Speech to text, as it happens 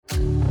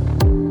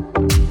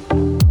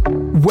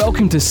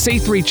Welcome to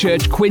C3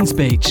 Church, Queens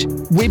Beach.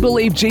 We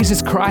believe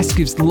Jesus Christ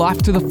gives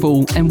life to the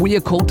full, and we are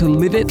called to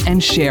live it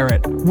and share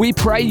it. We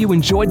pray you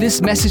enjoyed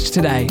this message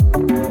today.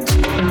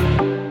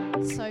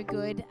 So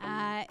good.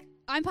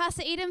 I'm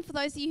Pastor Eden, for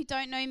those of you who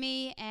don't know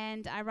me,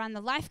 and I run the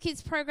Life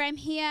Kids program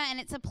here, and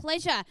it's a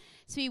pleasure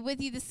to be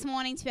with you this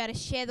morning to be able to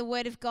share the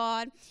Word of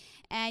God.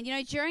 And, you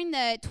know, during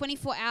the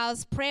 24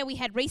 hours prayer we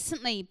had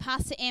recently,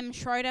 Pastor M.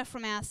 Schroeder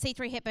from our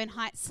C3 Hepburn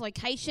Heights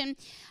location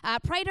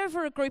prayed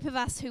over a group of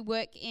us who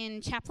work in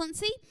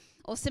chaplaincy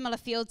or similar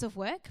fields of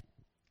work.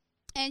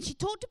 And she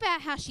talked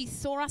about how she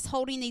saw us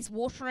holding these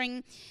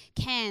watering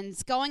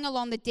cans, going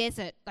along the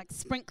desert, like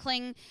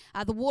sprinkling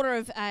the water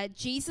of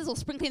Jesus, or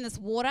sprinkling this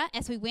water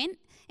as we went.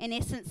 In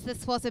essence,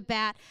 this was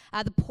about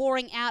the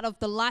pouring out of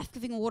the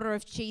life-giving water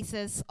of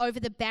Jesus over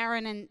the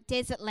barren and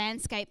desert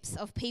landscapes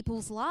of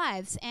people's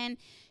lives. And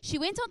she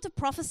went on to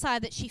prophesy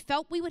that she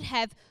felt we would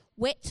have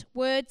wet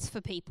words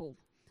for people.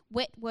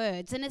 Wet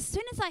words. And as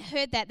soon as I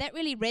heard that, that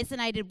really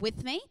resonated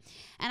with me,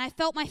 and I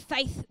felt my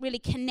faith really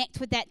connect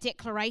with that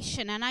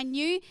declaration, and I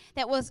knew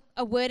that was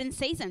a word in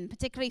season,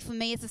 particularly for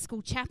me as a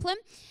school chaplain.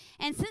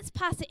 And since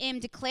Pastor M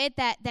declared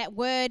that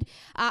word,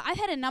 I've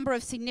had a number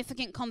of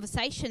significant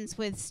conversations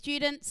with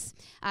students,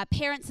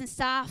 parents and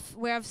staff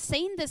where I've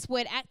seen this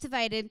word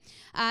activated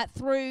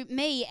through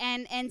me,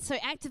 and so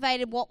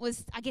activated what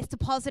was, I guess,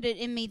 deposited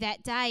in me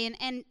that day.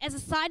 And as a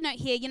side note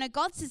here, you know,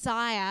 God's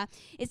desire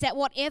is that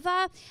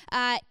whatever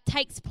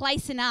takes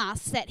place in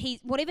us,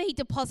 whatever He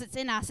deposits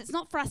in us, it's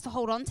not for us to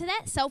hold on to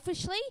that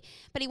selfishly,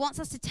 but He wants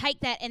us to take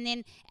that and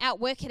then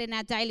outwork it in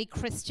our daily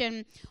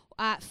Christian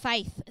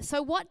faith.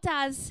 So what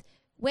does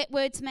wet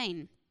words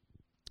mean?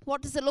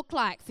 What does it look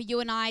like for you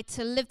and I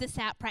to live this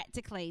out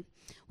practically?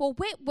 Well,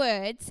 wet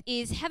words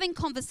is having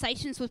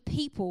conversations with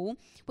people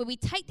where we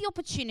take the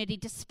opportunity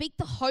to speak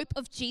the hope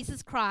of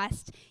Jesus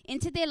Christ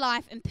into their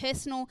life and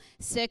personal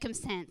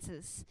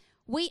circumstances.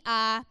 We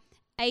are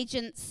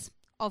agents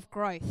of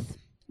growth.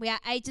 We are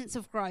agents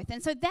of growth.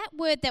 And so that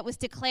word that was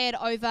declared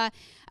over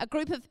a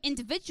group of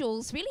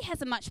individuals really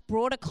has a much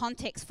broader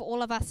context for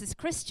all of us as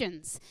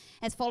Christians,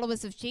 as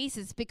followers of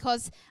Jesus,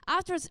 because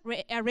after his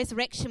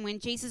resurrection, when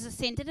Jesus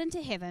ascended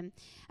into heaven,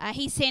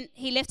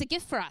 he left a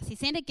gift for us. He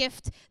sent a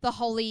gift, the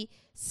Holy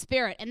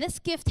Spirit. And this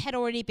gift had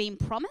already been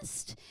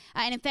promised.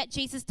 And in fact,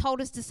 Jesus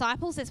told his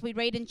disciples, as we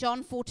read in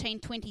John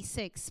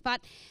 14:26, but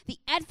the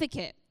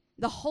advocate,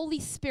 the Holy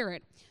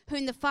Spirit,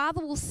 whom the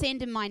Father will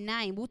send in my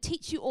name, will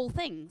teach you all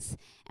things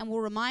and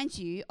will remind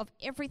you of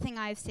everything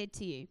I have said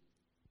to you.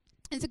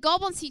 And so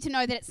God wants you to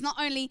know that it's not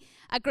only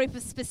a group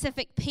of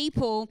specific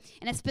people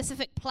in a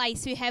specific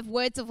place who have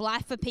words of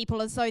life for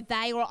people as though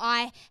they or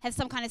I have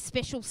some kind of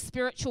special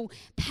spiritual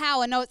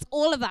power. No, it's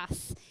all of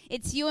us.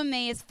 It's you and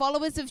me as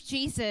followers of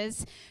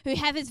Jesus who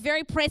have His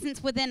very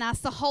presence within us,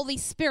 the Holy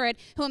Spirit,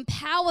 who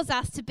empowers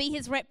us to be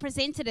His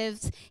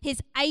representatives,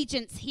 His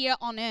agents here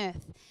on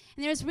earth.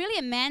 And there is really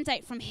a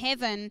mandate from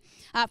heaven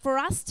for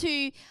us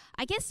to,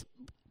 I guess,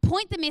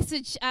 point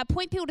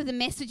people to the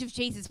message of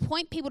Jesus,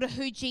 point people to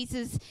who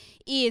Jesus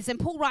is. And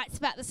Paul writes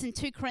about this in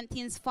 2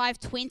 Corinthians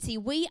 5:20.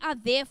 We are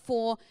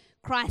therefore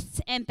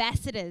Christ's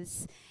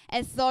ambassadors,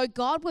 as though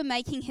God were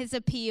making His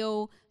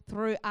appeal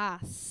through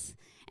us.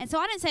 And so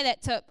I don't say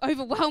that to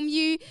overwhelm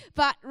you,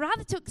 but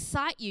rather to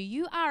excite you.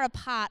 You are a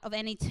part of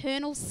an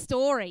eternal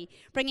story,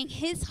 bringing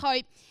His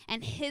hope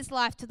and His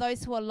life to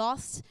those who are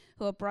lost,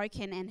 who are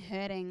broken and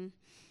hurting.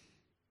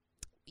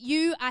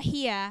 You are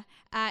here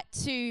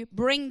to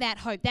bring that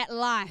hope, that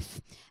life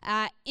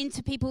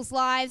into people's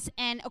lives.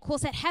 And of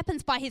course, that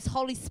happens by His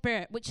Holy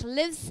Spirit, which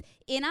lives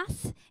in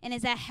us and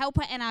is our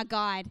helper and our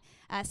guide,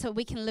 so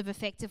we can live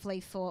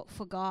effectively for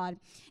God.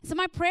 So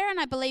my prayer, and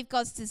I believe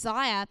God's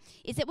desire,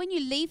 is that when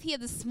you leave here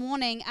this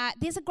morning,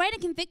 there's a greater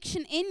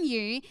conviction in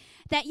you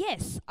that,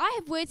 yes, I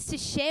have words to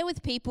share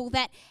with people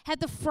that have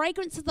the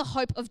fragrance of the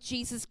hope of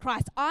Jesus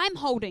Christ. I'm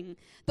holding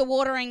the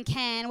watering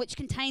can, which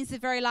contains the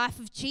very life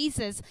of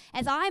Jesus.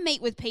 As I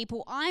meet with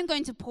people, I'm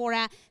going to pour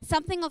out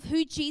something of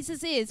who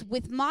Jesus is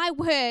with my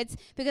words,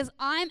 because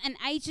I'm an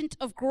agent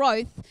of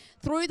growth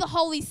through the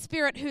Holy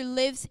Spirit who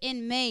lives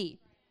in me.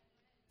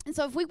 And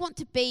so if we want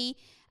to be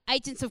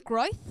agents of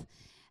growth,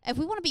 if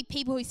we want to be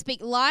people who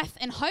speak life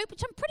and hope,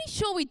 which I'm pretty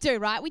sure we do,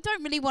 right? We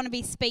don't really want to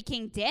be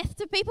speaking death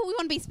to people. We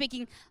want to be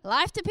speaking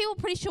life to people.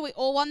 Pretty sure we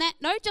all want that.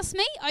 No, just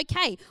me?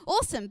 Okay,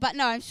 awesome. But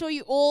no, I'm sure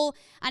you all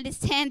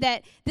understand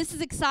that this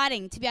is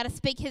exciting, to be able to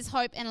speak His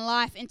hope and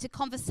life into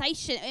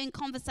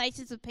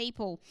conversations with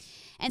people.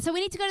 And so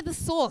we need to go to the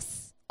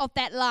source of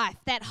that life,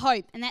 that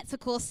hope, and that's, of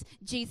course,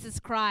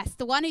 Jesus Christ,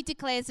 the one who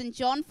declares in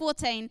John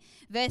 14,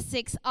 verse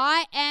 6,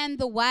 I am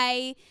the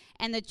way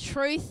and the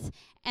truth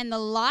and the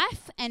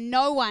life, and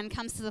no one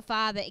comes to the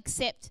Father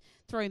except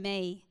through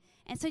me.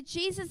 And so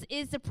Jesus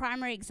is the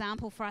primary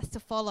example for us to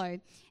follow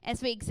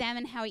as we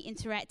examine how He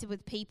interacted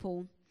with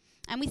people.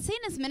 And we see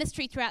in His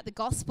ministry throughout the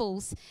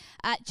Gospels,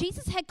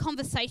 Jesus had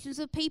conversations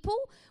with people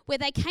where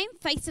they came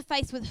face to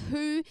face with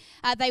who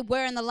they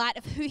were in the light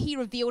of who He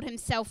revealed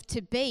Himself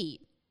to be.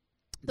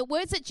 The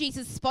words that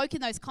Jesus spoke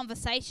in those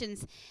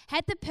conversations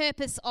had the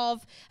purpose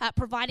of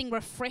providing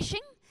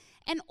refreshing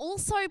and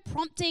also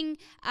prompting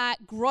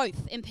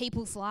growth in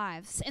people's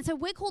lives. And so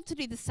we're called to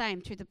do the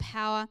same through the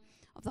power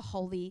of the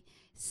Holy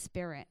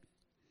Spirit.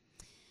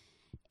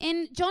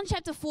 In John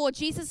chapter 4,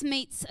 Jesus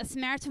meets a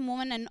Samaritan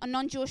woman and a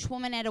non-Jewish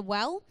woman at a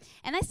well,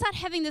 and they start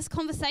having this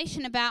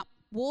conversation about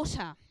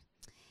water.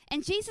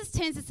 And Jesus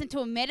turns this into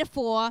a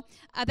metaphor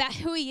about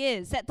who he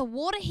is, that the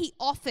water he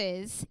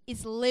offers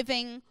is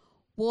living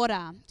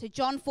water. So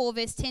John 4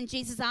 verse 10,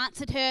 Jesus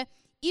answered her,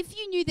 "If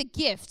you knew the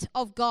gift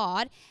of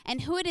God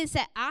and who it is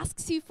that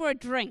asks you for a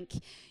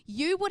drink,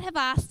 you would have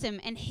asked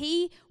him and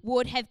he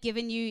would have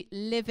given you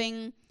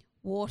living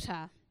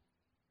water."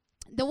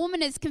 The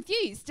woman is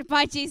confused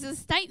by Jesus'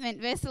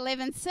 statement. Verse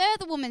 11, "Sir,"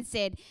 the woman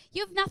said,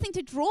 "you have nothing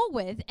to draw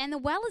with and the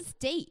well is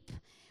deep.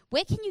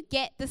 Where can you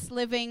get this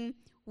living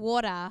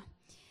water?"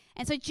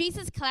 And so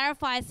Jesus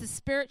clarifies the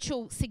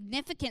spiritual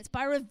significance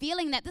by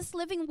revealing that this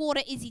living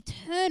water is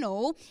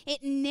eternal.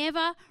 It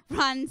never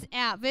runs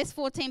out. Verse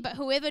 14, "But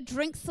whoever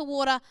drinks the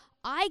water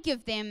I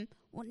give them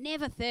will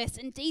never thirst.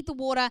 Indeed, the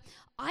water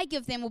I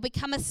give them will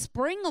become a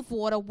spring of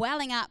water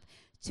welling up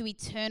to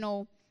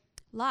eternal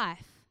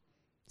life."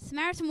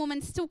 Samaritan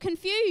woman still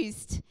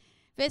confused.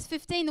 Verse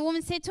 15, the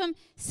woman said to him,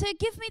 "Sir,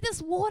 give me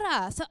this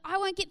water so I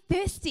won't get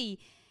thirsty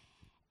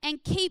and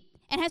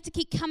have to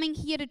keep coming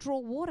here to draw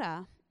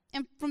water."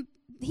 And from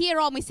here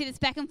on, we see this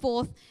back and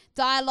forth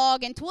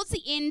dialogue. And towards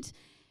the end,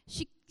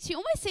 she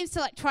almost seems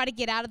to try to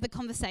get out of the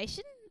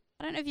conversation.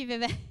 I don't know if you've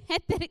ever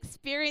had that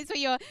experience where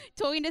you're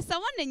talking to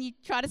someone and you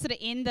try to sort of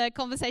end the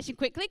conversation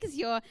quickly because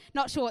you're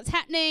not sure what's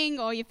happening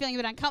or you're feeling a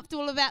bit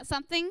uncomfortable about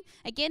something.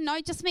 Again,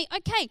 no, just me.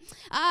 Okay,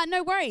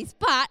 no worries.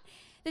 But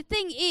the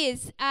thing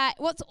is,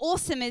 what's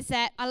awesome is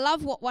that I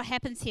love what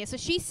happens here. So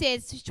she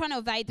says, she's trying to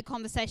evade the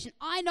conversation,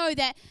 "I know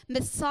that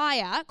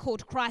Messiah,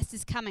 called Christ,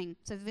 is coming."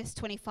 So verse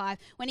 25,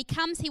 "When he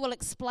comes, he will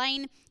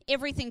explain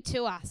everything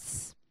to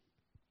us."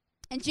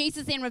 And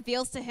Jesus then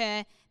reveals to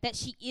her that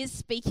she is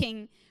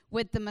speaking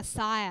with the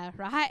Messiah,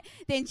 right?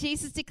 Then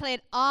Jesus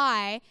declared,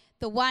 "I,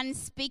 the one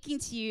speaking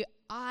to you,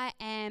 I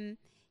am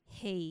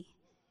he."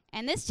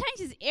 And this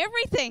changes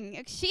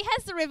everything. She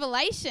has the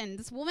revelation.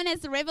 This woman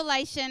has the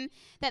revelation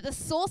that the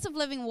source of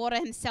living water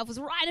himself is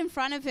right in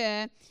front of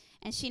her,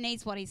 and she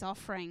needs what he's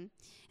offering.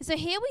 And so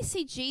here we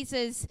see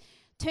Jesus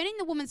turning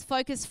the woman's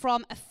focus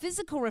from a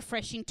physical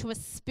refreshing to a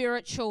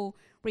spiritual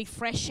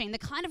refreshing, the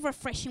kind of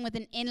refreshing with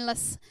an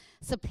endless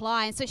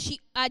supply. And so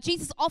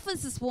Jesus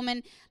offers this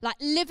woman like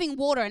living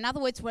water, in other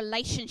words,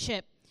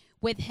 relationship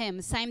with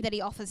him, same that he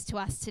offers to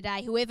us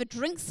today. "Whoever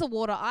drinks the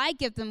water I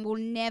give them will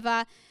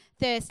never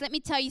thirst." Let me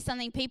tell you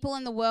something. People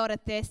in the world are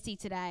thirsty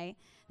today.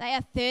 They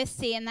are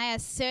thirsty and they are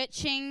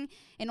searching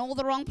in all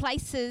the wrong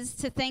places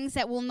to things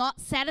that will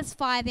not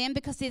satisfy them,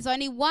 because there's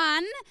only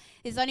one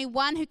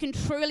who can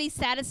truly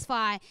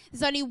satisfy.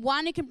 There's only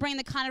one who can bring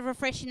the kind of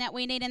refreshing that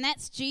we need, and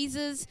that's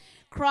Jesus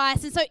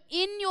Christ. And so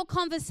in your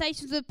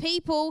conversations with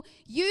people,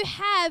 you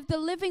have the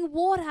living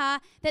water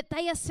that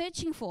they are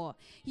searching for.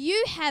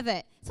 You have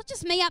it. It's not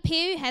just me up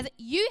here who has it.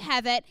 You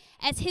have it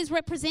as his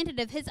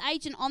representative, his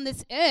agent on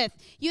this earth.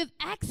 You have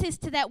access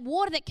to that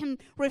water that can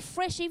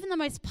refresh even the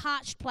most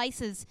parched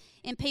places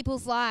in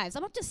people's lives.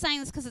 I'm not just saying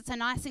this because it's a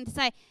nice thing to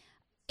say.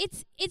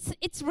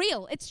 It's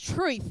real. It's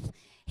truth.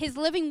 His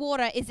living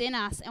water is in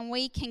us, and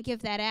we can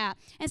give that out.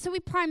 And so we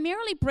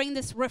primarily bring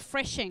this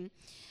refreshing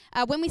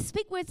when we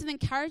speak words of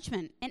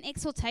encouragement and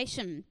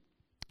exhortation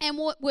and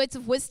words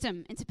of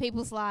wisdom into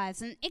people's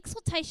lives. And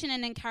exhortation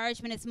and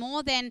encouragement is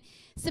more than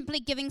simply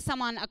giving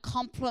someone a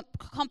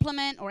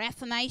compliment or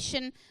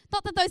affirmation.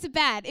 Not that those are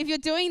bad. If you're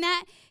doing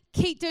that,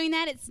 keep doing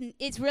that.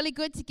 It's really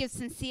good to give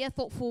sincere,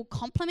 thoughtful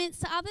compliments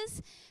to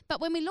others. But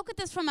when we look at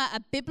this from a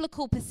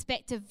biblical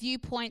perspective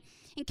viewpoint,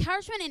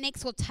 encouragement and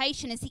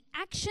exhortation is the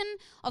action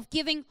of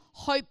giving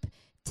hope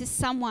to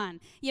someone,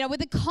 with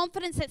the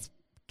confidence that's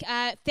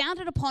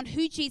founded upon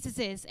who Jesus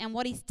is and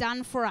what he's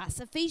done for us.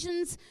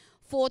 Ephesians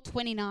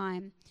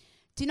 4:29.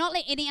 "Do not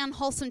let any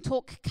unwholesome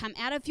talk come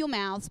out of your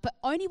mouths, but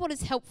only what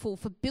is helpful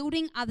for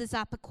building others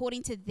up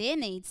according to their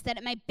needs, that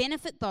it may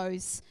benefit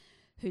those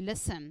who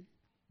listen."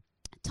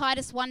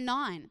 Titus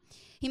 1:9.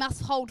 "He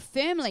must hold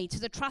firmly to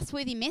the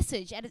trustworthy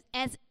message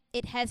as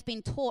it has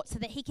been taught, so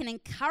that he can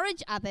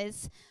encourage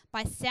others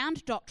by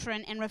sound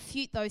doctrine and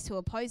refute those who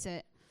oppose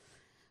it."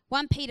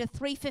 1 Peter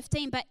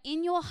 3:15. "But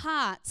in your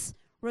hearts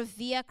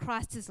revere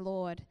Christ as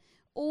Lord.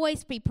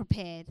 Always be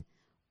prepared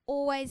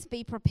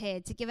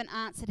to give an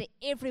answer to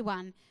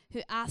everyone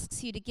who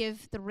asks you to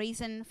give the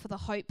reason for the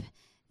hope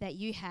that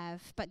you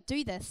have. But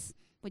do this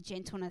with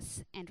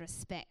gentleness and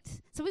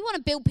respect." So we want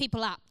to build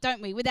people up,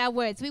 don't we, with our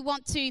words. We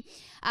want to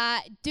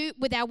do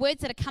with our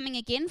words that are coming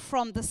again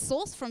from the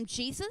source, from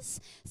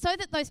Jesus, so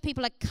that those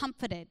people are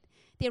comforted,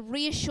 they're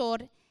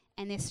reassured,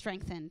 and they're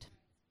strengthened.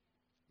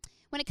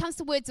 When it comes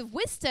to words of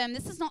wisdom,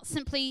 this is not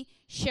simply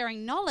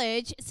sharing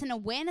knowledge. It's an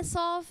awareness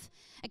of,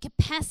 a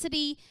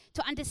capacity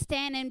to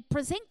understand and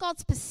present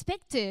God's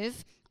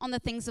perspective on the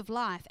things of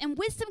life. And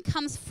wisdom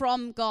comes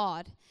from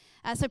God.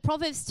 So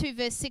Proverbs 2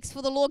 verse 6,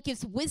 for the Lord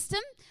gives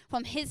wisdom,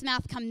 from his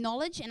mouth come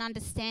knowledge and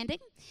understanding.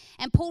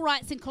 And Paul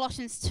writes in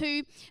Colossians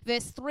 2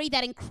 verse 3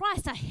 that in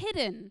Christ are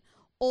hidden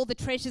all the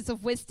treasures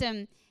of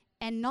wisdom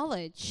and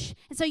knowledge.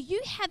 And so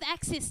you have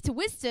access to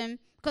wisdom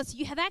because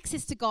you have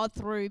access to God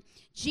through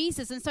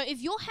Jesus. And so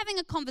if you're having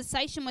a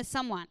conversation with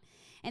someone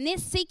and they're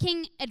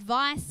seeking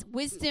advice,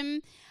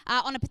 wisdom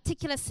on a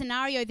particular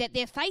scenario that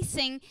they're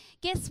facing,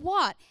 guess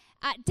what?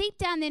 Deep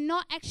down, they're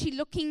not actually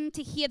looking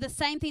to hear the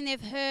same thing they've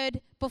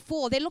heard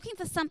before. They're looking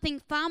for something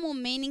far more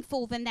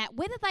meaningful than that.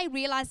 Whether they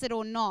realize it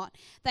or not,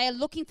 they are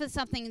looking for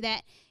something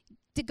that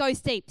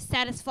goes deep,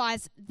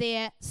 satisfies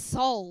their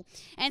soul.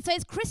 And so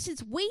as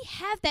Christians, we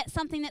have that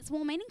something that's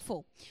more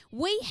meaningful.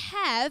 We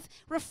have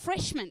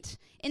refreshment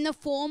in the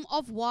form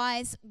of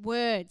wise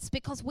words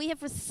because we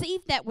have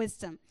received that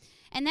wisdom.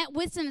 And that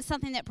wisdom is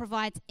something that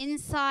provides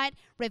insight,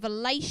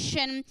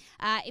 revelation.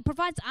 It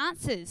provides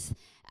answers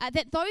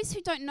that those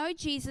who don't know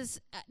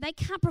Jesus, they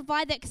can't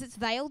provide that because it's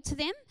veiled to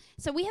them.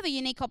 So we have a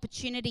unique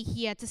opportunity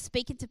here to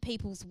speak into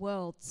people's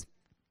worlds.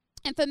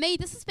 And for me,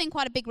 this has been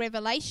quite a big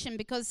revelation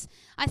because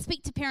I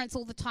speak to parents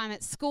all the time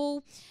at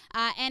school.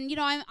 And, you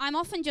know, I'm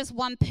often just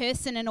one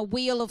person in a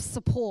wheel of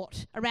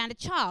support around a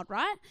child,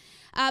 right?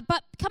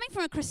 But coming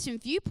from a Christian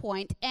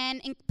viewpoint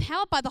and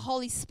empowered by the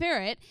Holy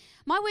Spirit,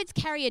 my words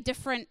carry a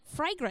different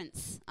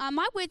fragrance.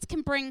 My words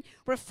can bring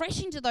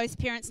refreshing to those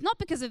parents, not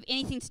because of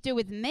anything to do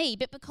with me,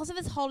 but because of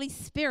His Holy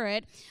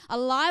Spirit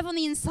alive on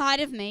the inside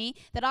of me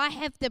that I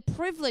have the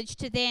privilege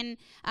to then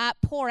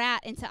pour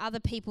out into other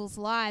people's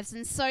lives.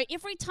 And so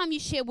every time you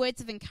share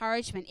words of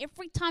encouragement,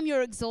 every time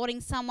you're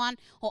exhorting someone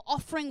or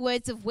offering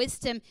words of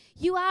wisdom,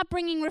 you are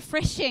bringing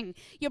refreshing.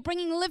 You're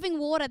bringing living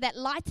water that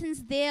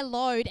lightens their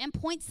load and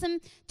points them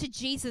to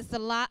Jesus,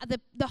 the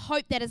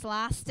hope that is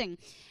lasting.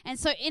 And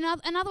so in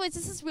other words,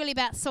 this is really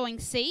about sowing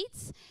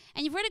seeds.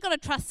 And you've really got to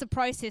trust the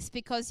process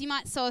because you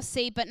might sow a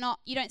seed but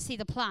you don't see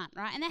the plant,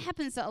 right? And that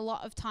happens a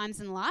lot of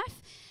times in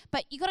life.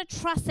 But you've got to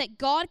trust that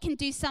God can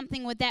do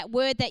something with that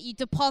word that you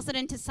deposit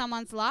into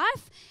someone's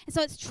life. And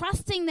so it's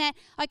trusting that,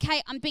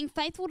 okay, I'm being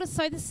faithful to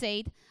sow the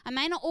seed. I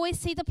may not always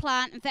see the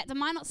plant. In fact, I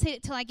might not see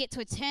it till I get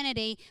to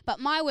eternity. But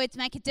my words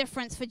make a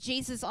difference for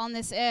Jesus on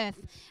this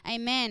earth.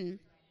 Amen.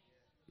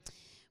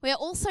 We are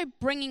also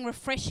bringing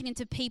refreshing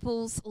into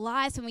people's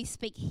lives when we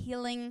speak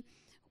healing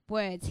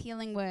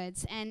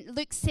words. And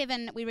Luke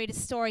 7, we read a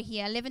story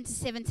here, 11 to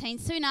 17.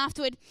 Soon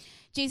afterward,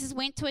 Jesus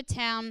went to a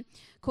town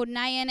called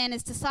Nain, and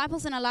his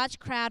disciples and a large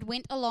crowd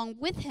went along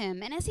with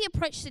him. And as he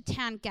approached the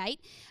town gate,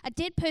 a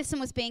dead person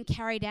was being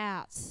carried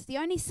out, the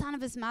only son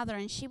of his mother,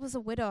 and she was a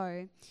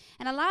widow.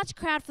 And a large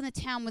crowd from the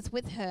town was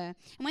with her.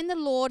 And when the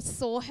Lord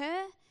saw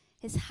her,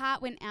 his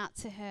heart went out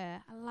to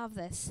her. I love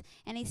this.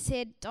 And he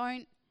said,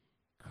 "Don't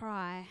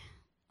cry."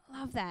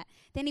 Love that.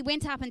 Then he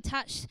went up and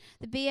touched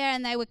the bier,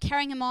 and they were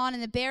carrying him on,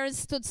 and the bearers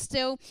stood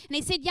still. And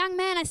he said, "Young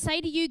man, I say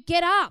to you,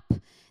 get up."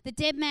 The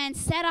dead man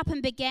sat up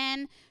and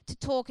began to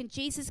talk, and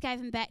Jesus gave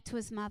him back to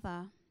his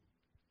mother.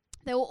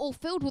 They were all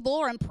filled with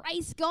awe and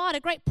praised God. A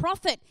great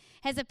prophet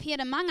has appeared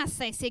among us,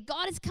 they said.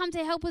 God has come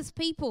to help his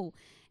people.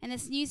 And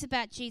this news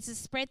about Jesus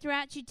spread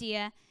throughout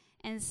Judea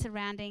and the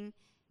surrounding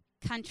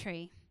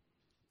country.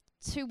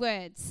 2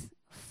 words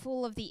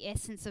full of the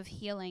essence of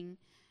healing.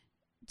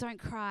 Don't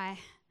cry.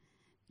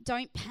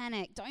 Don't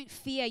panic. Don't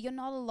fear. You're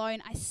not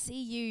alone. I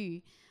see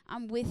you.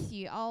 I'm with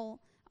you. I'll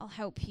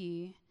help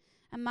you.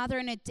 A mother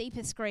in her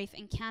deepest grief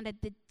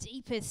encountered the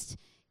deepest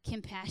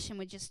compassion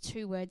with just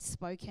 2 words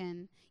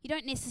spoken. You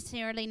don't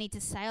necessarily need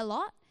to say a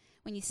lot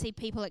when you see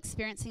people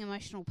experiencing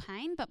emotional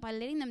pain, but by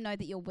letting them know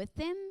that you're with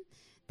them,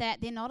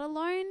 that they're not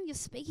alone, you're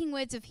speaking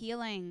words of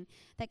healing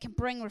that can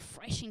bring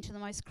refreshing to the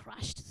most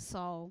crushed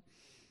soul.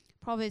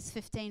 Proverbs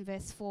 15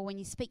 verse 4, when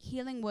you speak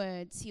healing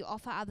words, you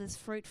offer others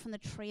fruit from the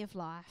tree of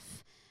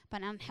life.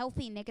 But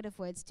unhealthy negative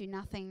words do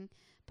nothing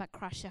but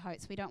crush your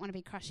hopes. We don't want to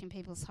be crushing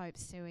people's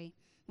hopes, do we?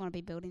 We want to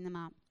be building them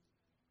up.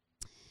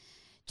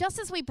 Just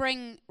as we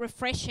bring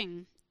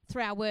refreshing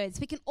through our words,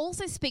 we can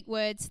also speak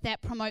words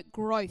that promote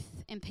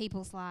growth in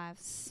people's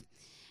lives.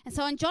 And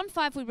so in John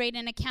 5, we read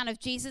an account of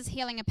Jesus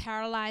healing a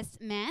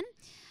paralyzed man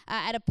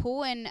at a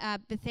pool in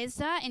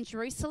Bethesda in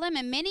Jerusalem,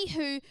 and many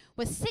who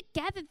were sick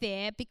gathered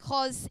there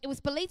because it was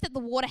believed that the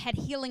water had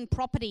healing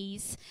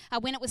properties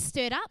when it was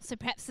stirred up. So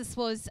perhaps this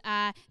was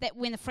that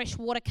when the fresh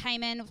water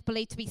came in, it was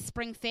believed to be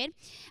spring-fed.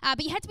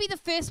 But you had to be the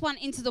first one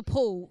into the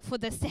pool for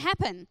this to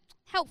happen.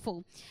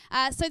 Helpful.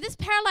 So this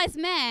paralyzed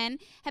man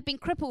had been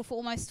crippled for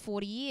almost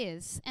 40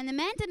 years, and the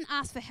man didn't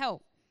ask for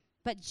help,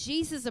 but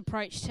Jesus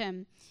approached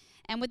him,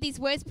 and with these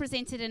words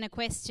presented in a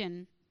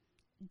question,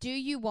 "Do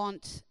you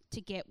want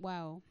to get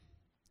well?"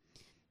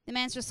 The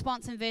man's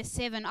response in verse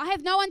 7, "I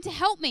have no one to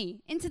help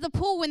me into the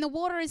pool when the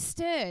water is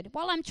stirred.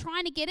 While I'm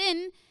trying to get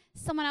in,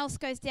 someone else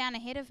goes down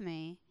ahead of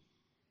me."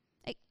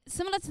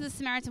 Similar to the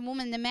Samaritan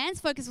woman, the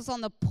man's focus was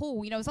on the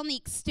pool. It was on the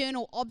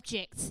external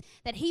objects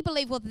that he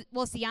believed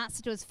was the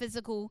answer to his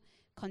physical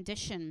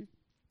condition.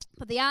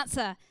 But the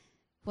answer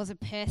was a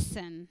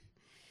person.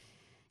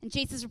 And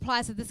Jesus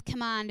replies with this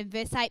command in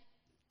verse 8,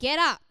 "Get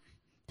up,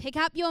 pick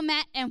up your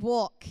mat and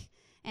walk."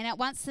 And at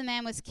once the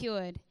man was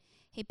cured.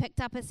 He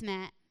picked up his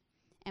mat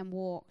and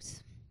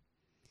walked.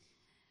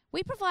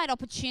 We provide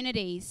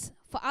opportunities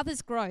for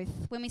others'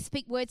 growth when we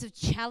speak words of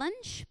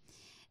challenge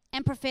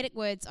and prophetic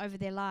words over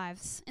their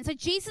lives. And so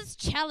Jesus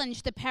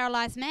challenged the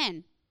paralyzed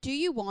man, do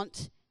you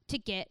want to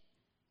get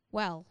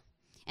well?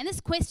 And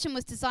this question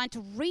was designed to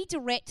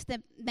redirect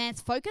the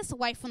man's focus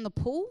away from the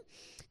pool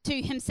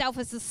to himself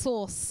as the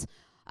source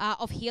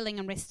of healing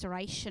and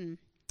restoration.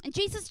 And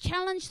Jesus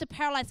challenged the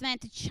paralyzed man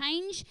to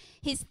change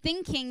his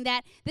thinking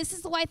that this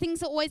is the way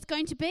things are always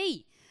going to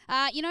be.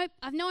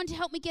 I've no one to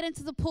help me get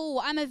into the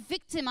pool. I'm a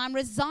victim. I'm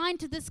resigned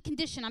to this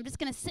condition. I'm just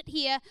going to sit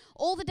here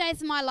all the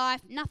days of my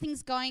life.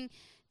 Nothing's going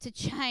to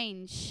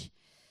change.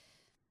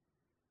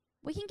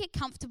 We can get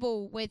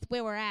comfortable with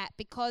where we're at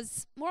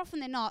because more often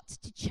than not,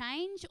 to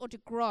change or to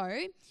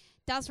grow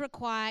does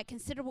require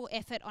considerable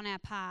effort on our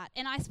part.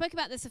 And I spoke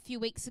about this a few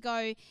weeks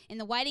ago in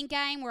the waiting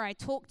game where I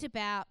talked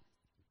about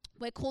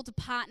we're called to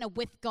partner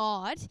with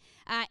God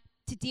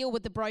to deal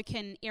with the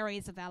broken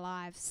areas of our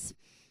lives.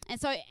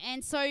 And so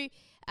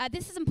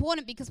this is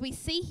important because we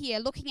see here,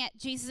 looking at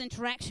Jesus'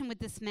 interaction with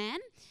this man,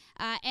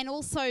 and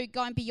also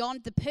going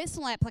beyond the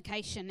personal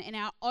application in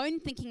our own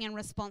thinking and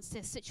response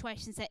to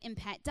situations that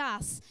impact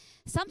us,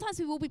 sometimes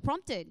we will be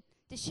prompted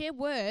to share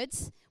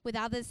words with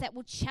others that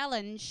will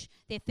challenge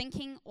their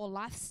thinking or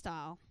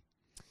lifestyle.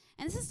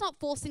 And this is not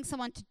forcing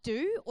someone to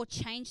do or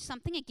change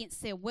something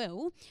against their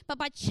will, but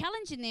by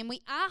challenging them,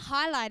 we are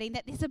highlighting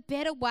that there's a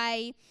better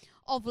way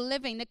of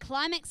living. The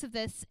climax of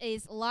this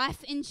is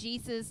life in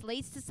Jesus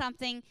leads to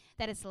something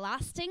that is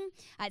lasting.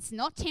 It's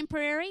not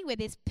temporary, where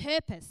there's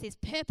purpose. There's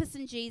purpose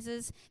in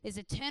Jesus. There's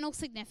eternal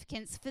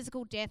significance.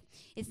 Physical death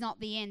is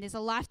not the end. There's a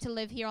life to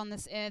live here on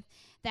this earth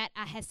that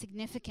has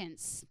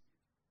significance.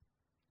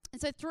 And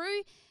so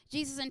through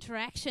Jesus'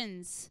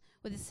 interactions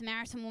with the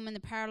Samaritan woman, the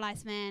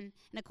paralyzed man,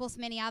 and of course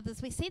many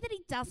others, we see that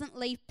he doesn't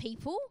leave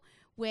people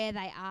where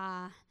they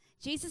are.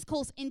 Jesus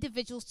calls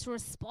individuals to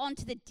respond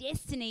to the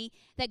destiny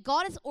that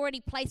God has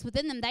already placed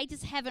within them. They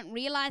just haven't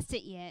realized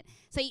it yet.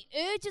 So he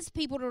urges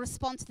people to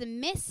respond to the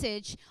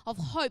message of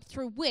hope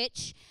through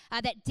which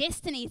that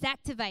destiny is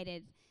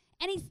activated.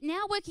 And he's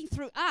now working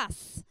through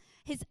us,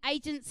 his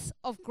agents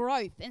of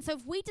growth. And so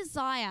if we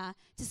desire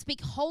to speak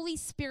Holy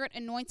Spirit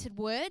anointed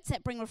words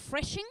that bring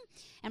refreshing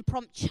and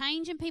prompt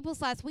change in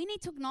people's lives, we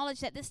need to acknowledge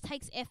that this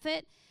takes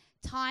effort,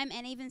 time,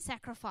 and even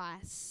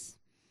sacrifice.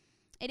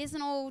 It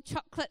isn't all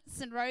chocolates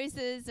and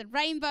roses and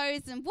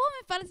rainbows and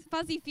warm and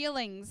fuzzy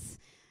feelings.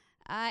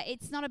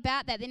 It's not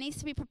about that. There needs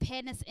to be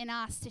preparedness in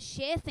us to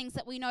share things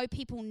that we know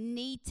people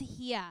need to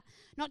hear,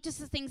 not just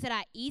the things that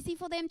are easy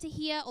for them to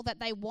hear or that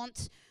they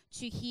want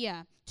to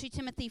hear. 2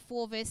 Timothy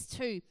 4 verse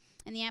 2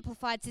 in the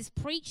Amplified says,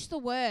 preach the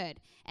word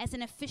as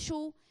an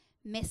official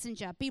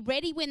messenger. Be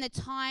ready when the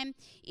time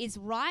is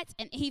right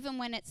and even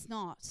when it's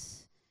not.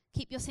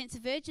 Keep your sense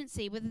of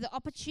urgency, whether the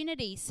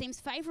opportunity seems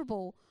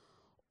favorable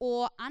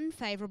or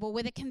unfavorable,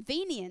 whether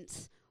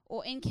convenient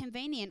or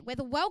inconvenient,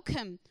 whether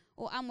welcome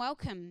or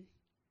unwelcome.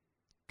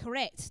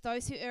 Correct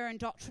those who err in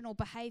doctrinal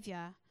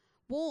behavior.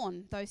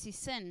 Warn those who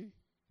sin.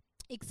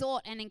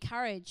 Exhort and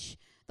encourage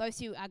those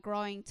who are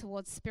growing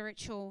towards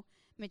spiritual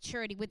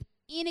maturity with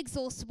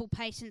inexhaustible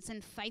patience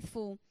and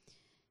faithful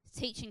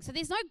teaching. So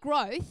there's no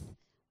growth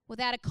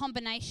without a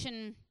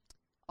combination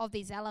of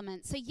these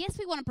elements. So yes,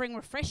 we want to bring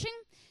refreshing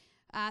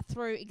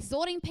through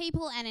exhorting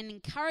people and in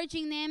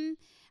encouraging them,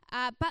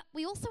 but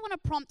we also want to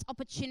prompt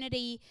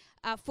opportunity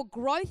for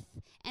growth,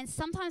 and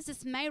sometimes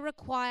this may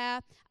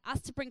require us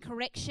to bring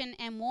correction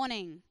and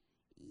warning.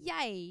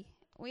 Yay!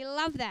 We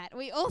love that.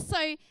 We also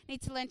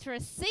need to learn to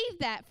receive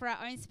that for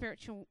our own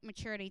spiritual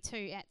maturity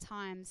too at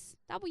times.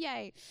 Double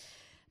yay!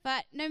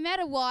 But no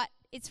matter what,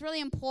 it's really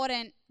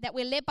important that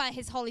we're led by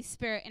his Holy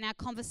Spirit in our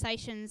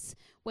conversations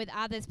with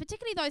others,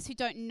 particularly those who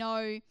don't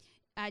know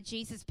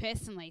Jesus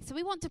personally. So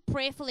we want to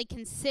prayerfully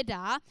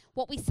consider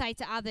what we say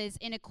to others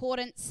in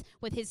accordance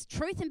with his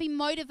truth and be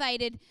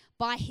motivated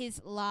by his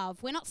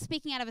love. We're not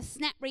speaking out of a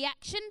snap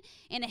reaction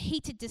in a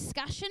heated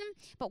discussion,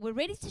 but we're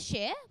ready to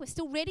share. We're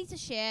still ready to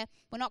share.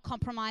 We're not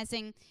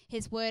compromising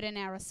his word in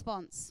our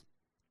response.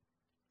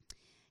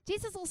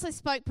 Jesus also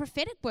spoke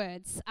prophetic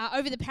words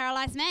over the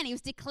paralyzed man. He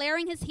was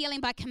declaring his healing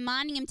by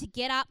commanding him to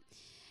get up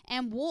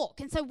and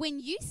walk. And so when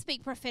you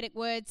speak prophetic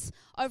words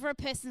over a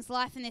person's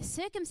life and their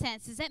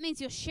circumstances, that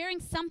means you're sharing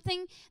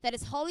something that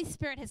his Holy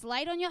Spirit has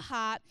laid on your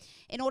heart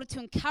in order to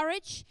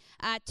encourage,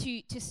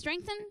 to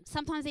strengthen,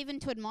 sometimes even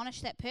to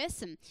admonish that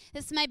person.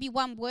 This may be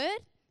one word,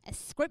 a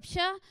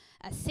scripture,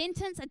 a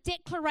sentence, a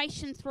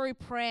declaration through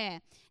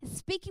prayer. And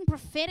speaking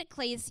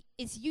prophetically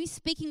is you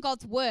speaking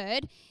God's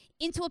word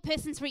into a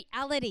person's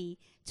reality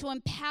to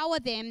empower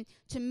them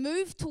to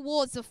move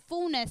towards the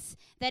fullness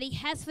that he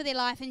has for their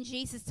life in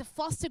Jesus, to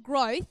foster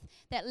growth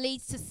that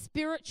leads to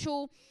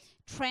spiritual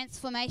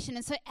transformation.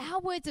 And so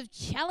our words of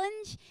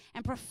challenge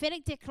and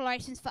prophetic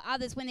declarations for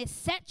others, when they're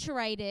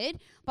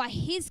saturated by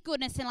his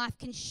goodness in life,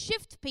 can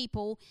shift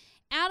people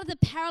out of the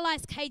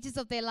paralyzed cages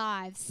of their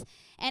lives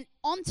and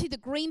onto the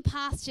green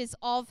pastures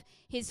of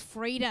his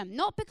freedom.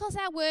 Not because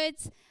our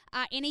words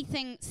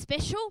anything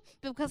special,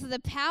 but because of the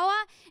power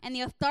and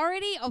the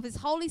authority of His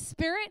Holy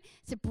Spirit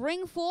to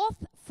bring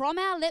forth from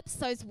our lips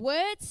those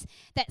words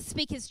that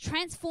speak His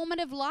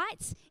transformative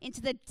light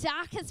into the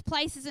darkest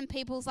places in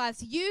people's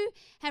lives. You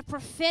have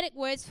prophetic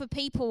words for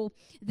people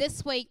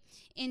this week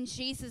in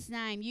Jesus'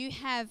 name. You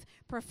have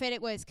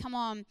prophetic words. Come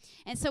on.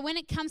 And so when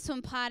it comes to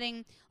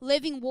imparting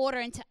living water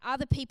into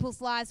other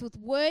people's lives with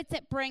words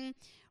that bring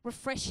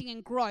refreshing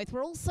and growth,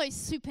 we're also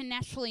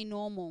supernaturally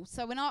normal.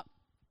 So we're not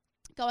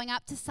going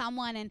up to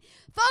someone and,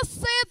 "Thus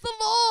saith the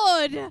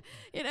Lord,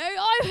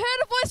 I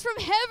heard a voice from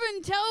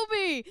heaven tell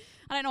me."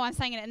 I don't know why I'm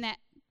saying it in that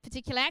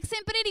particular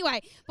accent, but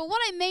anyway. But what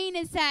I mean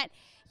is that,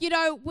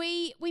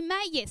 we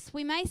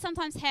may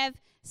sometimes have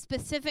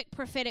specific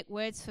prophetic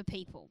words for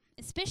people,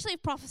 especially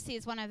if prophecy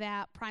is one of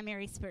our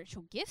primary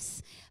spiritual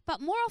gifts. But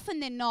more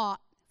often than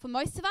not, for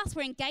most of us,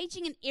 we're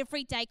engaging in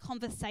everyday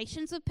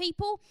conversations with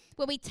people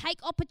where we take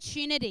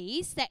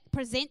opportunities that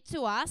present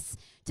to us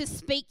to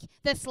speak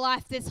this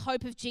life, this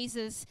hope of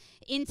Jesus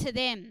into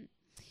them.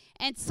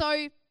 And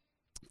so,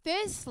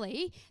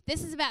 firstly,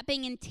 this is about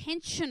being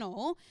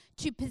intentional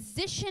to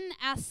position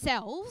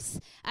ourselves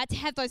to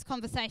have those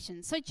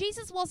conversations. So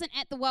Jesus wasn't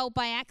at the well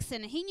by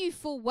accident. He knew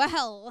full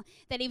well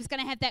that he was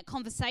going to have that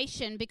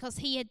conversation because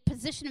he had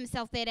positioned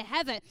himself there to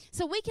have it.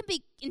 So we can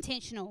be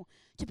intentional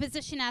to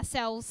position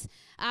ourselves,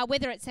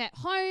 whether it's at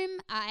home,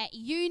 at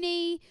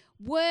uni,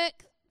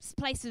 work,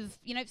 place of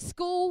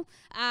school,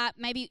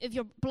 maybe if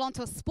you belong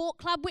to a sport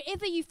club,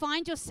 wherever you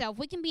find yourself,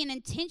 we can be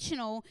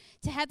intentional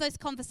to have those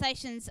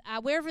conversations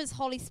wherever His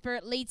Holy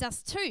Spirit leads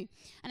us to.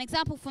 An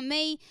example for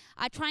me,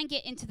 I try and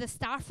get into the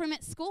staff room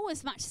at school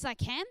as much as I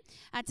can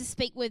to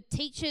speak with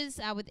teachers,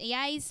 with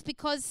EAs,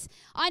 because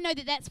I know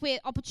that that's where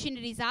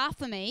opportunities are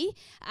for me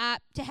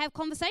to have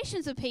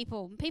conversations with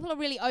people. People are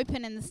really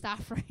open in the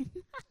staff room.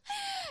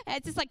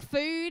 It's just like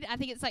food. I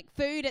think it's like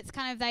food. It's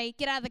kind of they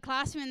get out of the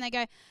classroom and they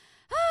go,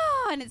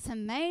 and it's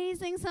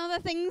amazing some of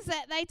the things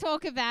that they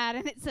talk about,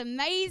 and it's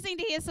amazing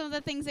to hear some of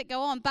the things that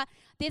go on. But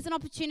there's an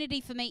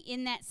opportunity for me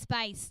in that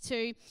space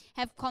to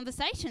have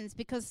conversations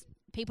because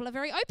people are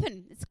very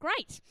open. It's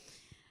great.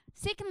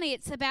 Secondly,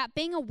 it's about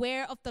being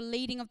aware of the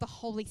leading of the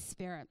Holy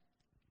Spirit.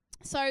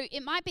 So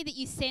it might be that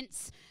you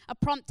sense a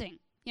prompting,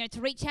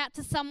 to reach out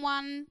to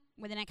someone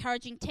with an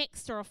encouraging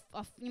text, or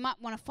you might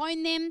want to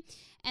phone them,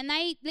 and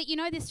they let you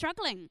know they're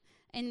struggling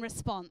in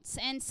response.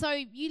 And so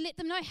you let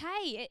them know,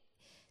 hey,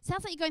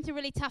 sounds like you're going through a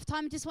really tough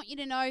time. I just want you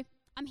to know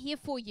I'm here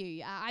for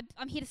you.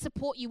 I'm here to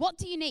support you. What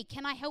do you need?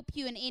 Can I help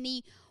you in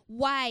any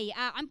way?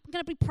 I'm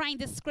going to be praying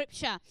this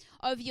scripture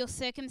over your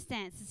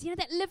circumstances.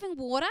 That living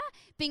water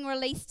being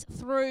released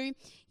through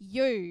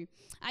you.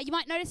 You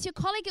might notice your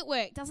colleague at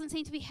work doesn't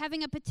seem to be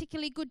having a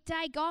particularly good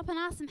day. Go up and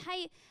ask them,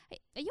 hey,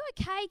 are you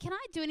okay? Can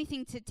I do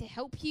anything to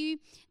help you?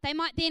 They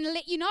might then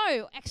let you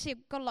know, actually,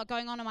 I've got a lot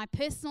going on in my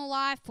personal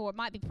life, or it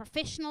might be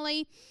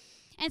professionally.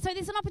 And so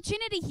there's an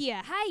opportunity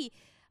here. Hey,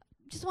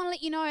 just want to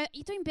let you know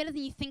you're doing better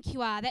than you think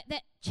you are.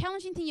 That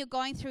challenging thing you're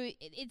going through,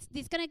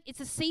 it's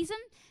a season,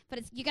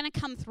 but you're going to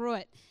come through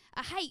it.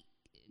 Hey,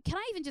 can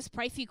I even just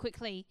pray for you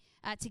quickly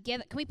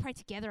together? Can we pray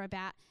together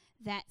about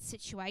that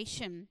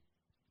situation?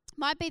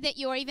 Might be that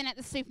you're even at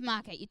the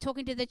supermarket. You're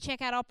talking to the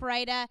checkout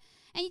operator,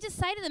 and you just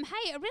say to them,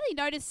 hey, I really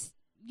noticed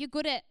you're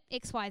good at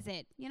X, Y,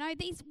 Z.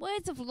 These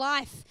words of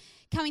life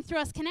coming through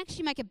us can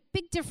actually make a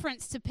big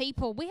difference to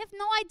people. We have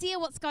no idea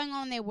what's going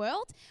on in their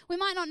world. We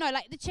might not know,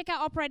 like the checkout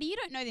operator, you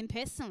don't know them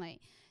personally.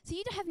 So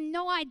you have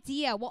no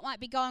idea what might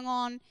be going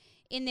on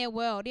in their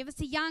world. If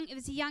it's a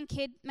young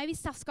kid, maybe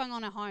stuff's going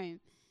on at home,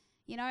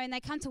 and they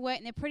come to work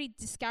and they're pretty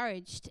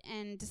discouraged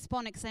and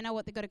despondent because they know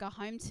what they've got to go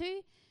home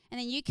to. And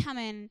then you come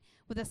in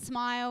with a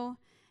smile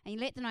and you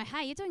let them know,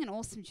 hey, you're doing an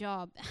awesome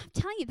job. I'm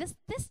telling you, this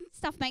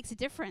stuff makes a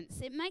difference.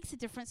 It makes a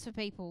difference for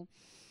people.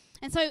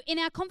 And so in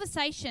our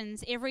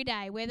conversations every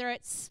day, whether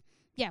it's,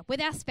 with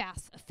our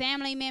spouse, a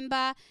family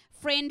member,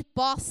 friend,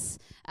 boss,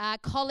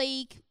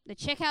 colleague, the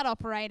checkout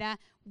operator,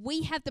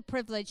 we have the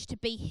privilege to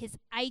be His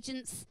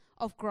agents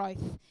of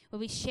growth, where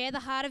we share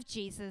the heart of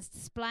Jesus,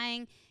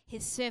 displaying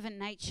His servant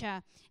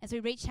nature as we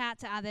reach out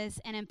to others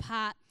and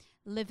impart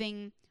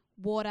living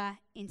water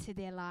into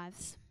their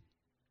lives.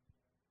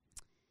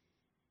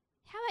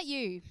 How about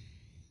you?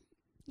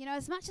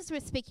 As much as we're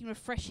speaking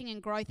refreshing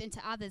and growth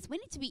into others, we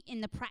need to be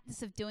in the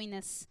practice of doing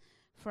this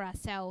for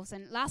ourselves.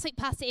 And last week,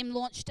 Pastor M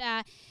launched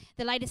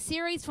the latest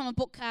series from a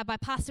book by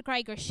Pastor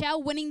Craig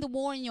Rochelle, Winning the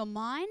War in Your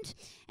Mind.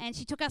 And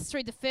she took us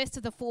through the first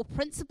of the 4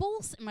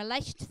 principles in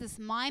relation to this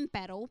mind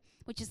battle,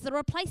 which is the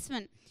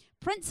replacement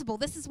principle.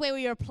 This is where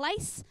we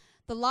replace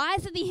the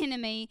lies of the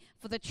enemy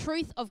for the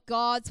truth of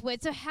God's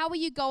word. So how are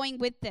you going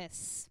with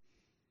this?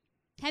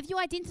 Have you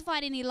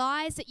identified any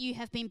lies that you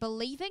have been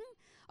believing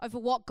over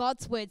what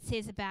God's word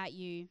says about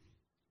you?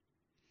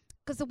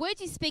 Because the words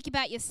you speak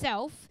about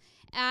yourself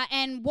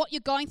and what you're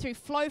going through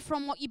flow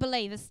from what you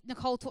believe, as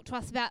Nicole talked to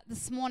us about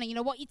this morning,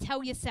 what you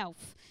tell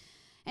yourself.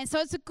 And so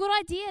it's a good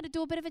idea to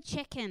do a bit of a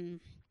check-in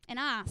and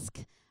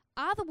ask,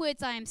 are the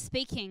words I am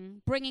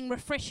speaking bringing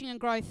refreshing and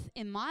growth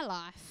in my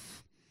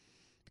life?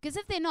 Because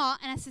if they're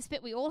not, and I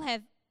suspect we all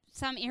have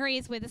some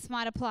areas where this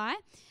might apply.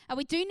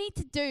 We do need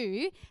to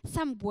do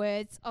some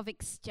words of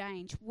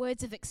exchange,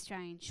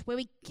 where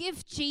we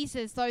give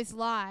Jesus those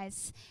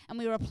lies and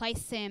we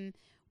replace them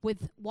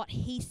with what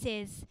he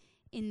says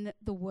in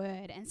the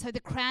word. And so the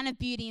crown of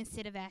beauty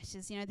instead of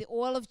ashes, the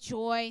oil of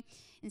joy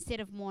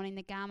instead of mourning,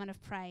 the garment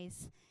of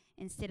praise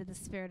instead of the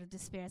spirit of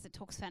despair, as it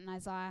talks about in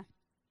Isaiah.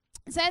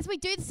 So as we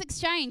do this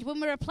exchange,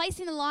 when we're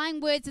replacing the lying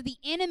words of the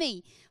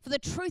enemy for the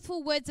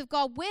truthful words of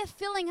God, we're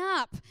filling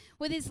up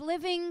with his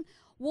living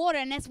water.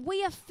 And as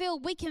we are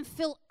filled, we can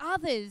fill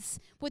others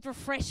with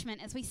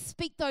refreshment as we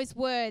speak those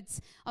words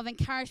of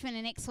encouragement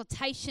and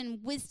exhortation,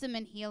 wisdom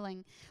and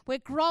healing. We're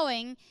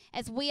growing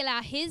as we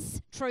allow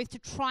his truth to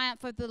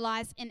triumph over the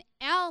lies in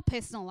our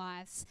personal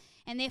lives.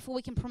 And therefore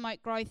we can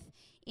promote growth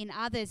in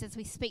others as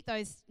we speak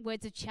those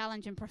words of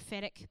challenge and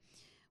prophetic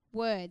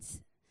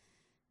words.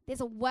 There's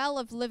a well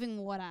of living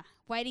water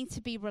waiting to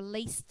be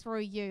released through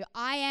you.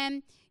 I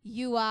am,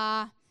 you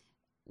are,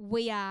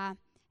 we are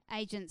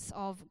agents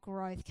of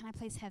growth. Can I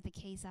please have the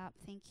keys up?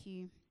 Thank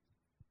you.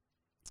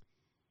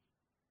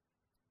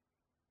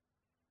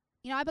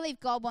 I believe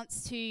God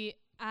wants to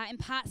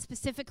impart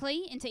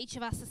specifically into each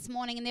of us this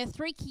morning. And there are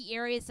three key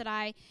areas that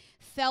I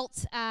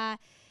felt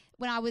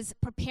when I was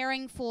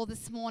preparing for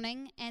this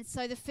morning. And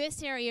so the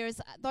first area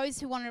is those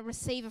who want to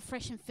receive a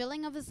fresh and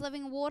filling of his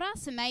living water.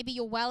 So maybe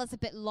your well is a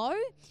bit low,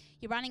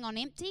 you're running on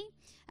empty.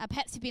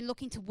 Perhaps you've been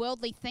looking to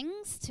worldly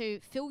things to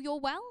fill your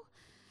well.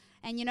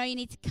 And you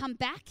need to come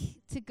back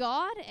to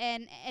God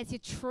and as your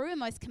true and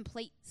most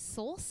complete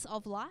source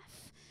of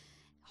life,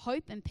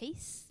 hope and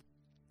peace.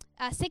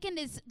 Second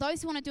is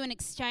those who want to do an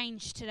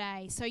exchange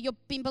today. So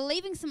you've been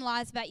believing some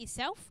lies about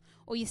yourself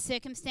or your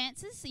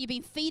circumstances. So you've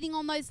been feeding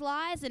on those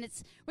lies, and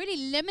it's really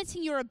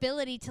limiting your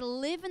ability to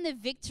live in the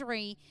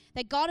victory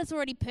that God has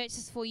already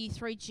purchased for you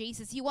through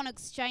Jesus. You want to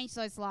exchange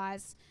those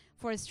lies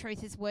for his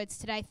truth, his words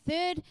today.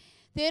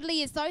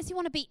 Thirdly is those who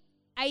want to be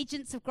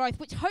agents of growth,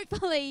 which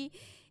hopefully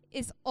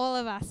is all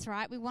of us,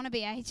 right? We want to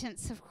be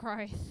agents of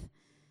growth.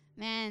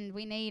 Man,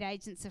 we need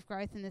agents of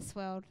growth in this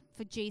world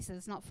for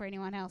Jesus, not for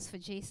anyone else, for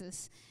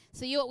Jesus.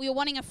 So you're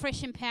wanting a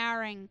fresh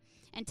empowering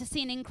and to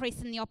see an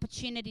increase in the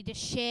opportunity to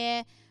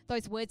share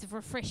those words of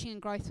refreshing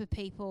and growth with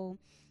people.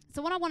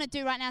 So what I want to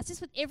do right now is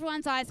just with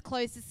everyone's eyes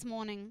closed this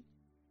morning.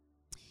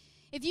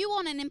 If you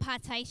want an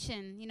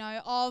impartation,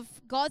 of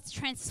God's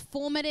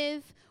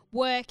transformative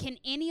work in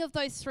any of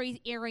those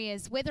three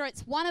areas, whether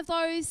it's one of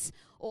those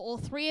or all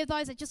three of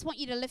those, I just want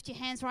you to lift your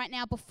hands right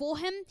now before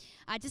him.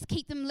 Just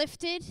keep them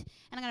lifted,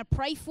 and I'm going to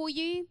pray for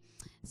you.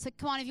 So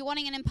come on, if you're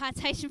wanting an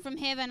impartation from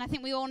heaven, I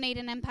think we all need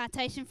an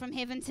impartation from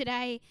heaven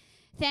today.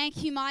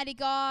 Thank you, mighty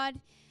God.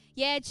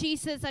 Yeah,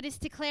 Jesus, I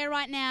just declare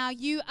right now,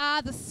 you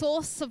are the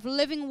source of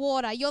living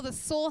water. You're the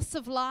source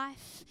of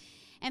life.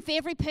 And for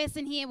every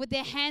person here with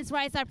their hands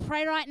raised, I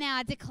pray right now,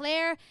 I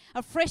declare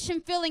a fresh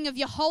and filling of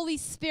your Holy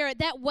Spirit,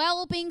 that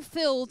well being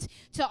filled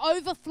to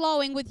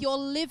overflowing with your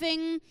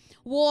living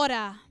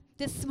water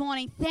this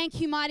morning. Thank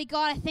you, mighty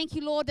God. I thank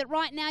you, Lord, that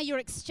right now you're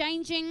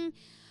exchanging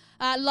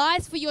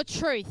lies for your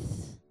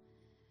truth.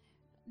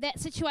 That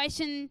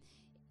situation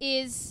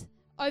is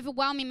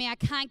overwhelming me. I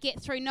can't get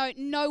through.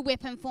 No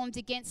weapon formed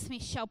against me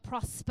shall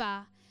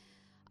prosper.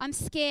 I'm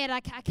scared.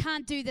 I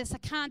can't do this. I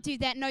can't do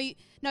that. No,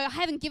 I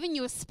haven't given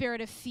you a spirit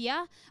of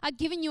fear. I've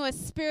given you a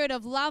spirit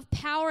of love,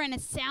 power, and a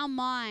sound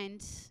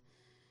mind.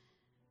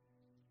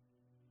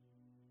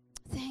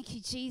 Thank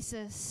you,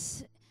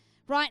 Jesus.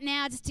 Right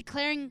now, just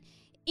declaring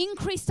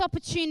increased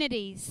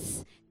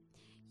opportunities.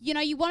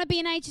 You want to be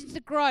an agent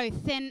of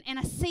growth, and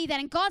I see that,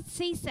 and God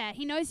sees that.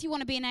 He knows you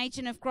want to be an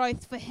agent of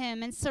growth for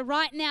him. And so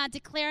right now,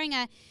 declaring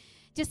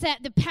just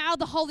that the power of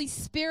the Holy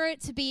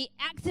Spirit to be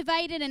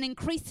activated in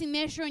increasing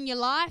measure in your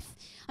life.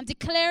 I'm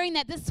declaring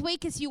that this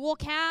week as you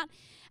walk out,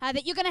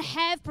 that you're going to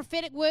have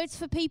prophetic words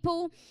for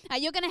people.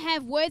 You're going to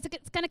have words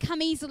that's going to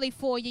come easily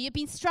for you. You've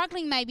been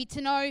struggling maybe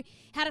to know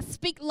how to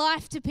speak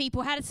life to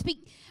people, how to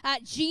speak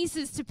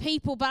Jesus to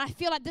people. But I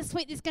feel like this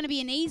week there's going to be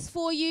an ease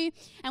for you,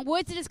 and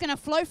words are just going to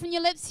flow from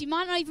your lips. You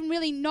might not even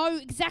really know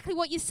exactly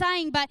what you're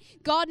saying, but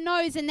God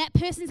knows, and that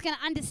person's going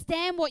to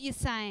understand what you're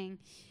saying.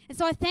 And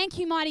so I thank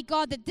you, mighty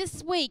God, that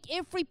this week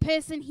every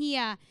person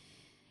here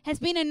has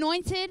been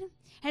anointed,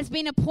 has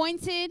been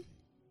appointed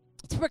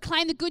to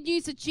proclaim the good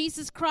news of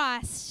Jesus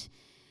Christ,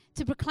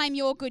 to proclaim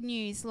your good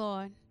news,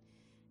 Lord.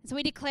 And so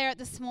we declare it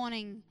this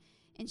morning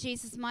in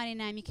Jesus' mighty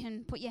name. You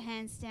can put your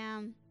hands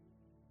down.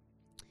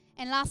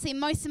 And lastly,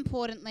 most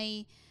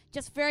importantly,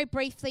 just very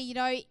briefly,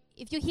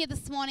 if you're here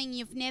this morning,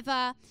 you've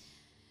never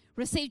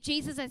received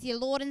Jesus as your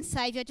Lord and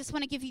Savior, I just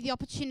want to give you the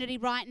opportunity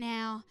right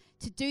now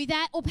to do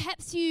that. Or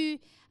perhaps you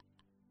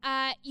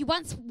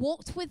once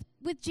walked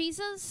with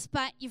Jesus,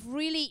 but you've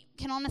really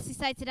can honestly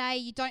say today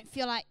you don't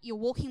feel like you're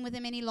walking with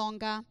him any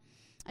longer.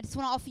 I just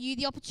want to offer you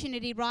the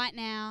opportunity right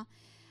now.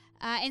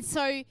 And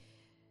so I'm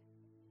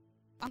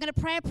going to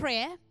pray a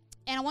prayer,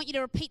 and I want you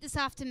to repeat this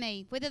after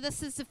me. Whether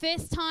this is the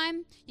first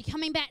time you're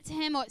coming back to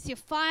him or it's your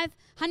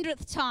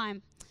 500th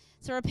time.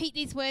 So repeat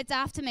these words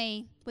after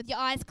me with your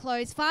eyes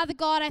closed. Father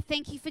God, I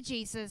thank you for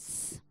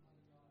Jesus.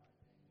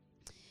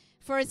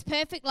 for his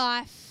perfect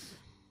life,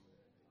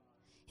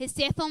 his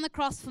death on the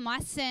cross for my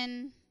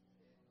sin,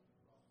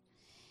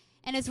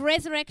 and his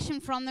resurrection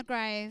from the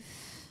grave.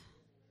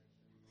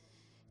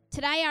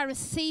 Today I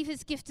receive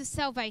his gift of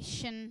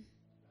salvation.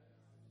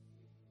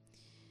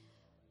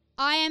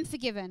 I am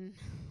forgiven.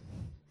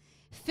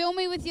 Fill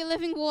me with your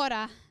living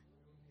water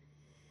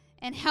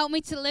and help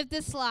me to live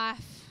this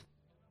life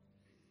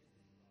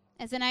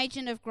as an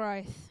agent of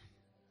growth.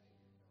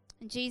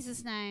 In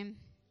Jesus' name,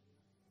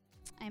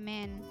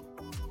 amen.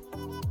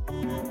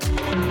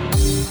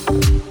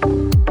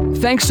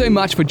 Thanks so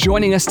much for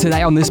joining us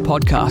today on this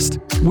podcast.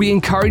 We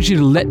encourage you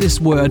to let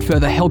this word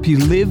further help you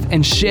live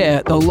and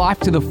share the life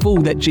to the full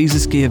that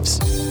Jesus gives.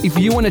 If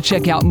you want to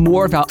check out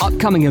more of our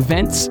upcoming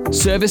events,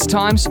 service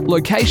times,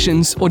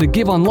 locations, or to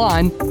give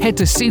online, head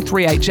to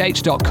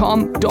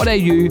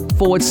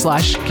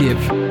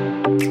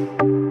c3hh.com.au/give.